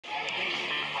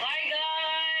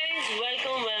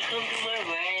welcome to my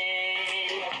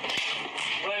van.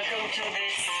 Welcome to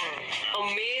this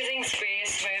amazing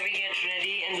space where we get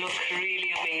ready and look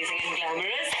really amazing and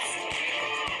glamorous.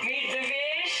 Meet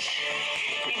Divesh.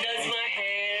 He does my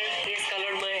hair. He has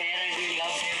colored my hair. I really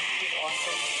love him. He's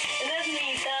awesome. And there's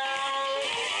Neeta.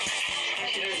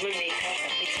 She does my makeup.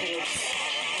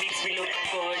 Makes me look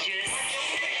gorgeous.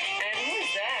 And who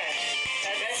is that?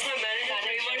 That's my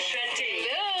manager, Shakti.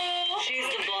 Hello. She's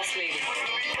the boss lady.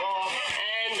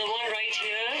 And the one right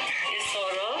here is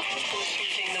Saurabh, who's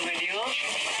shooting the video.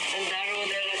 And that over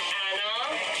there is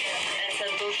Anna and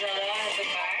Santosh Rada at the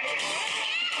back.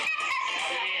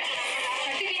 Yeah.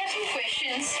 I think we have some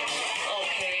questions.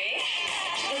 Okay.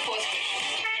 The first question.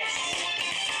 Yes.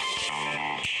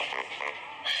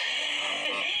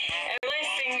 Am I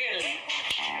single?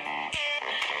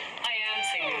 I am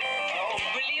single. Oh,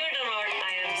 believe it or not,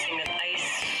 I am single.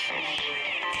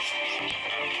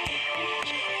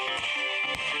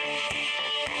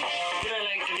 Would I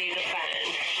like to date a fan?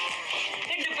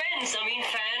 It depends. I mean,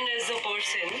 fan is a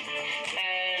person,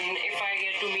 and if I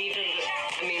get to meet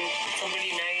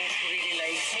somebody nice who really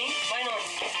likes me, why not?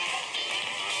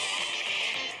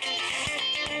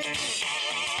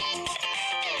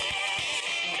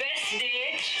 Best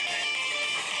date?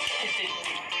 This is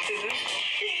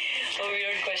a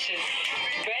weird question.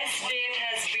 Best date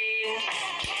has been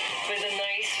with a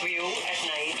nice view at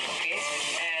night, okay?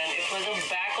 And it was the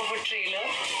back of a trailer.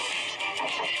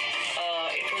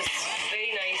 It was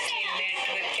very nicely lit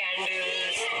with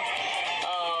candles.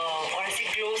 और ऐसी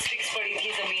glow sticks पड़ी थी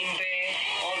ज़मीन पे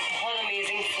और बहुत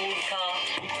amazing food था.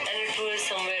 And it was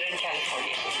somewhere in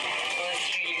California. It was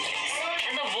really nice.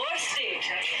 And the worst date.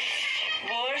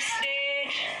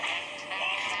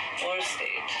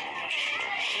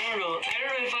 I don't know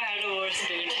if I had a worst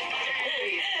date.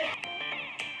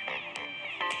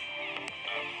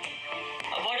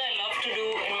 What I love to do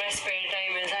in my spare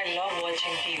time is I love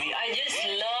watching TV. I just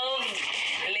love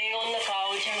laying on the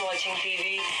couch and watching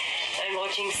TV and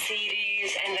watching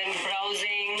series and then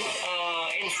browsing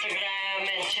Instagram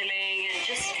and chilling and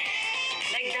just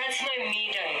like that's my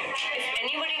me time. If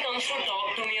anybody comes to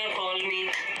talk to me or call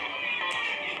me,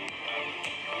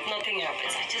 nothing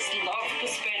happens. I just love to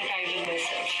spend time with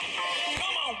myself.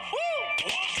 Come on, woo!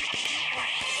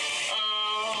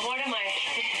 What am I?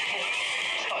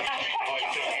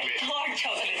 Hot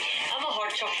chocolate. I'm a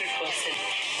hot chocolate person.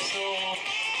 So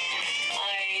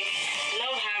I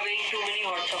love having too many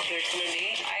hot chocolates in a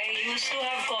day. I used to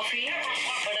have coffee,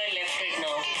 but I left it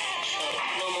now. So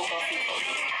no more coffee for me.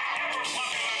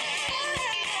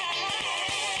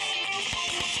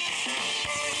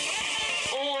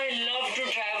 Oh, I love to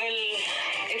travel.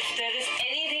 If there is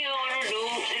anything I want to do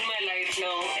in my life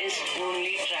now, is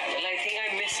only travel. I think I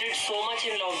missed it so much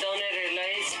in lockdown. I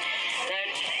realized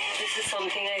that this is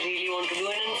something I really want to do.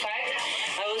 And in fact,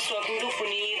 I was talking to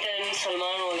Puneet and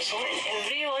Salman also, and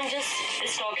everyone just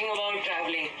is talking about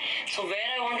traveling. So where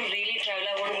I want to really travel,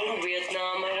 I want to go to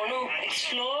Vietnam. I want to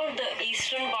explore the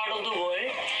eastern part of the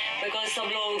world because some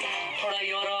लोग थोड़ा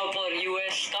Europe or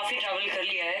US काफी travel कर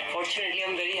लिया है. Fortunately,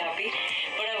 I'm very happy.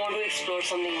 But I want to explore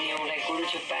something new, like go to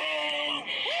Japan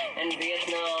and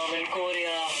Vietnam and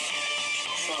Korea.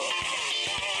 So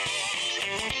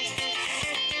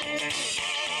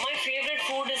my favorite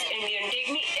food is Indian. Take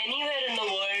me anywhere in the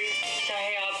world.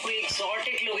 चाहे आप कोई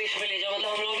exotic location पे ले जाओ. मतलब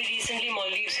हम लोग भी recently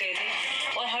Maldives गए थे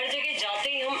और हर जगह जाते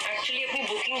ही हम actually अपनी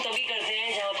booking तभी करते हैं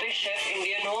जहाँ पे chef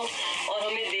Indian हो और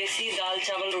हमें देसी दाल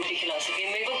चावल रोटी खिला सके.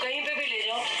 मेरे को कहीं पे भी ले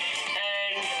जाओ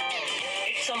and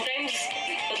it sometimes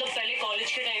मतलब पहले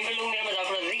कॉलेज के टाइम पे लोग मेरा मजाक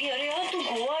उड़ाते थे कि अरे यार तू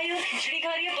गोवा आई और खिचड़ी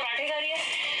खा रही है पराठे खा रही है.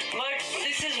 But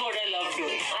this is what I love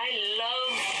doing. I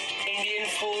love Indian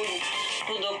food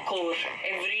to the core.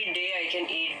 Every day I can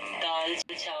eat dal,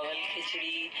 chawal,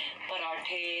 khichdi,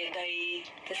 parathe, dahi.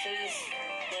 This is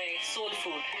my soul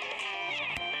food.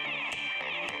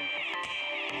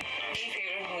 मेरी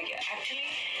favorite movie है. Actually,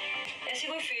 ऐसी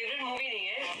कोई favorite movie नहीं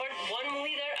है. But one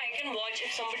movie that I can watch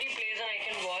if somebody plays and I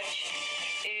can watch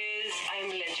is I Am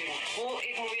Legend. वो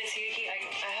एक movie ऐसी है कि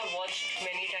I have watched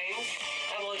many times.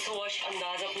 I've also watched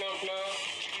अंदाज़ अपना अपना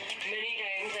many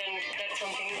times and that's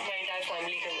something my entire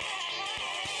family can watch.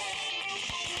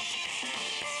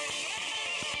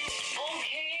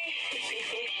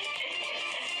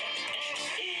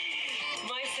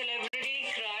 My celebrity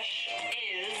crush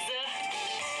is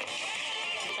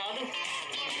बता दूं?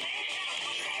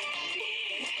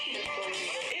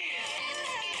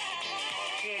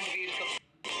 Ranbir Kapoor.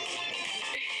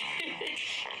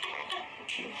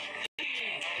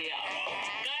 Yeah.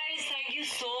 Guys, thank you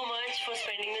so much for spending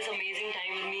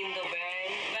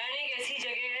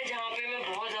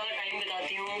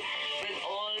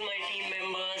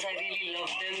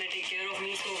love them. They take care of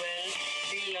me so well.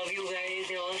 We love you guys.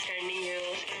 They're all standing here.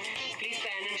 Please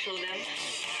pan and show them.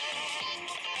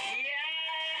 Yeah,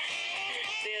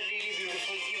 they're really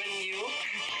beautiful. Even you.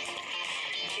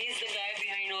 He's the guy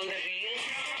behind all the reels.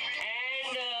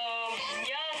 And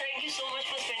yeah, thank you so much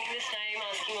for spending this time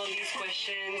asking all these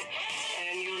questions.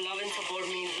 And your love and support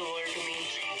means the world to me.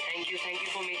 Thank you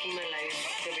for making my life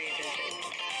the way it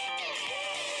is.